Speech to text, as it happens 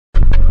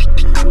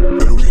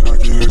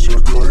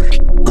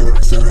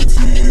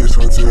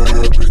tear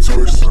her up her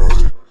torso.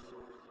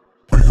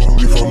 We gon'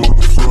 leave him on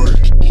the floor.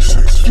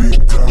 6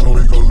 feet down,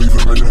 we gon' leave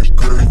him in that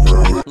grave,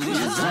 bro.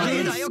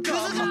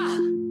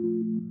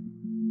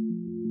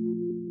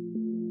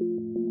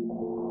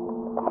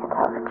 Tell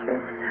the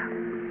truth.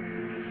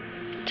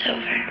 It's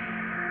over.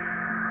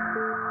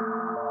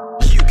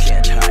 You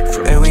can't hide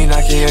from And we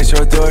knocking at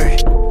your door.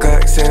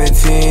 Glock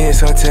 17,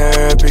 it's gon'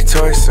 tear up your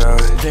torso.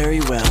 very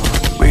well.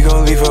 We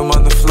gon' leave him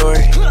on the floor.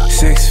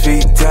 6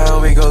 feet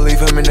down, we gon' leave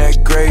him in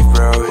that grave,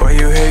 bro. Why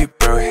you hate,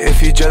 bro?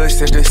 If you jealous,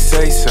 then just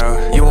say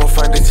so. You won't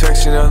find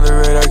detection on the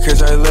radar,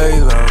 cause I lay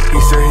low. He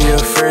said he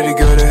afraid to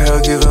go to hell,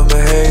 give him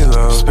a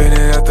halo.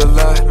 Spinning out the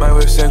lot, my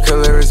whip same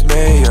color as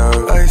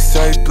mayo.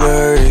 Eyesight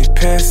blurry,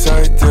 pants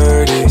are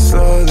dirty.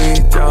 Slowly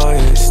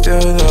dying,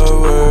 still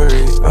no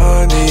worry.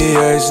 On the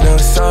edge, no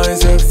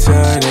signs of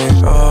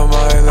turning. On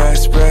my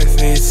last breath,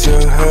 need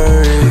to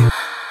hurry.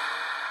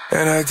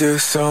 And I do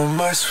so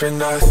much for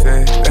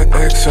nothing.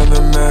 X on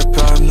the map,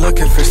 I'm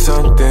looking for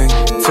something.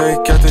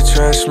 Take out the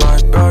trash, my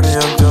body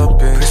I'm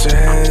dumping. Put your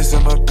hands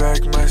on my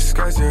back, my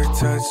skies you're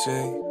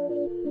touching.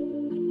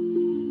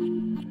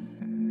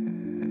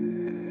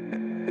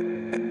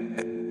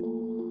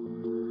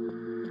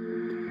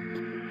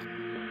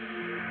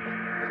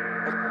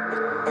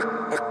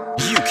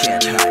 You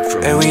can't hide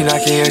from And we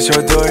knocking at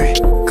your door.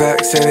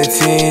 Glock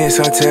 17, it's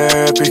gon'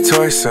 tear up your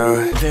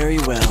torso. very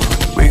well.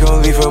 We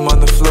gon' leave him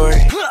on the floor.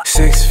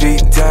 6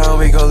 feet down,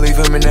 we gon' leave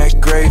him in that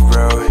grave,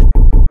 bro.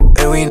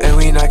 And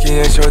we knocking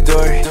at your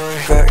door.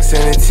 Glock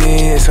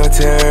 17, it's gon'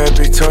 tear up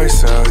your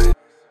torso.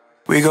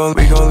 We gon'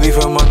 leave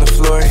him on the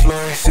floor.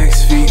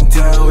 6 feet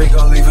down, we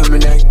gon' leave him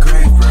in that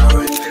grave,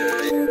 bro.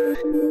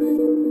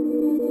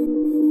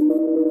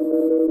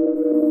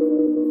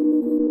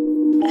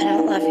 I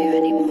don't love you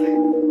anymore.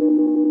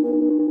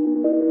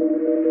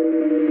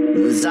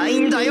 うざい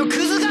んだよク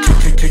ズが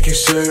Kicking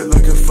shit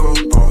like a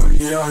football.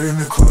 Yeah, out in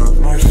the club.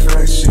 My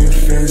fashion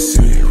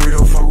fancy. We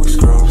don't fuck with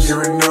scrubs.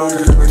 Here and now,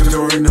 the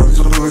door knows.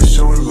 Always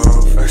showing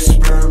love. I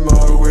spread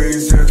my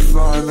wings and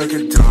fly like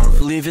a dove.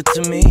 Leave it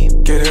to me.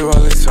 Get it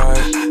while it's hot.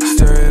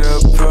 Stir it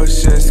up,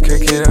 potions,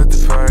 kicking out the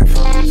pipe.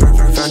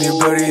 Found your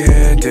buddy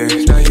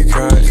handed, now you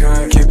caught.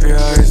 Keep your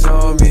eyes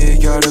on me,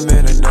 got him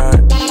in a knot.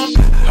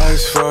 High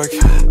as fuck,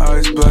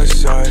 eyes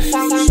bloodshot.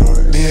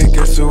 Me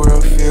against the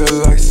world, feel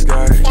like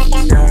sky.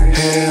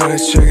 Hand on the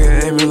trigger,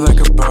 aiming like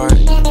a bot.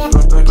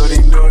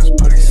 Bloody nose,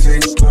 bloody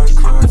face, blood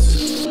clots.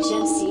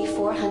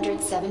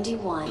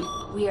 GENC471,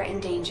 we are in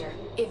danger.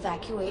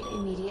 Evacuate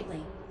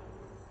immediately.